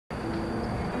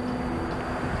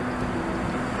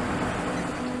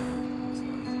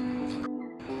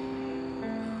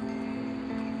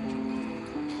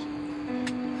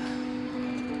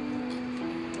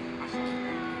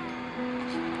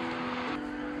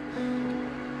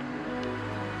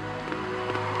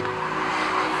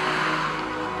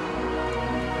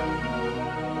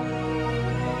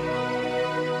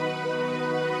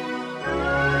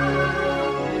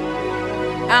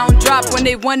drop when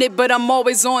they want it, but I'm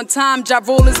always on time. Ja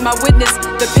Rule is my witness.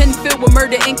 The pen filled with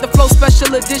murder ink, the flow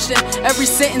special edition. Every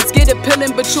sentence get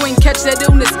appealing, but you ain't catch that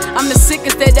illness. I'm the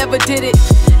sickest that ever did it.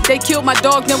 They killed my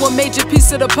dog, now a major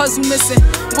piece of the puzzle missing.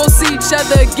 We'll see each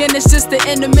other again, it's just the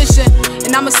intermission.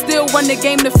 And I'ma still run the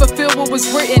game to fulfill what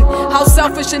was written. How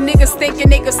selfish a niggas thinking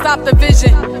they could stop the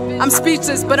vision. I'm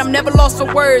speechless, but I'm never lost for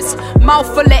words. Mouth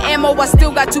full of ammo, I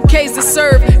still got 2 Ks to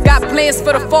serve. Got plans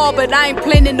for the fall, but I ain't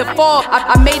planning to fall.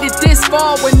 I made it this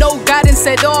far with no guidance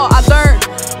at all. I learned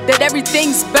that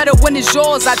everything's better when it's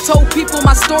yours. I told people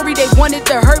my story, they wanted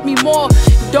to hurt me more.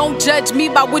 Don't judge me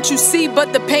by what you see,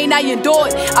 but the pain I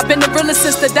endured. I've been the realest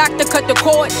since the doctor cut the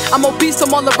cord. I'm obese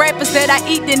from all the rappers that I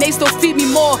eat, then they still feed me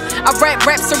more. I rap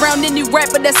raps around any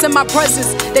rapper that's in my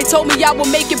presence. They told me I will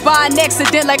make it by an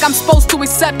accident, like I'm supposed to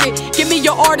accept it. Give me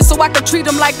your artist so I can treat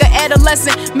them like an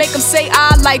adolescent. Make them say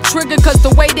I like Trigger, cause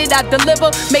the way that I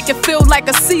deliver make it feel like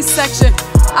a C-section.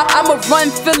 I'ma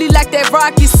run Philly like that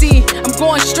Rocky scene. I'm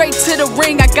going straight to the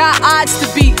ring, I got odds to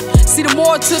beat. See the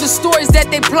more to the stories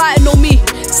that they plotting on me.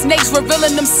 Snakes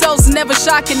revealing themselves, never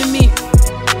shocking to me.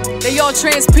 They all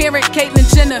transparent,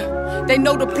 Caitlyn Jenner. They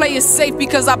know the play is safe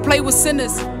because I play with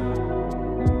sinners.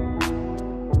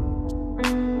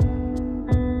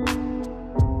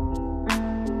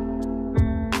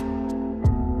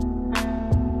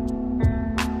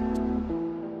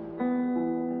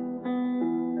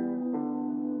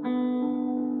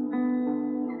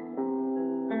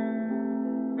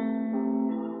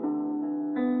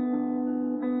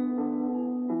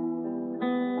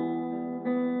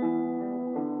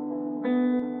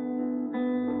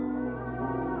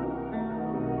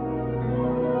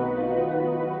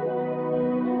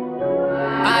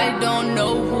 I don't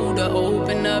know who to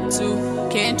open up to.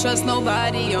 Can't trust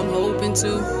nobody, I'm hoping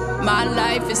to. My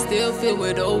life is still filled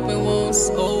with open wounds,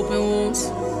 open wounds.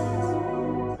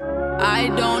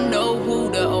 I don't know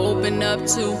who to open up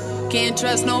to. Can't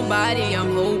trust nobody,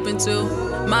 I'm hoping to.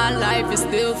 My life is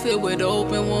still filled with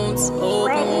open wounds,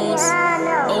 open wounds,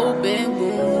 open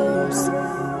wounds.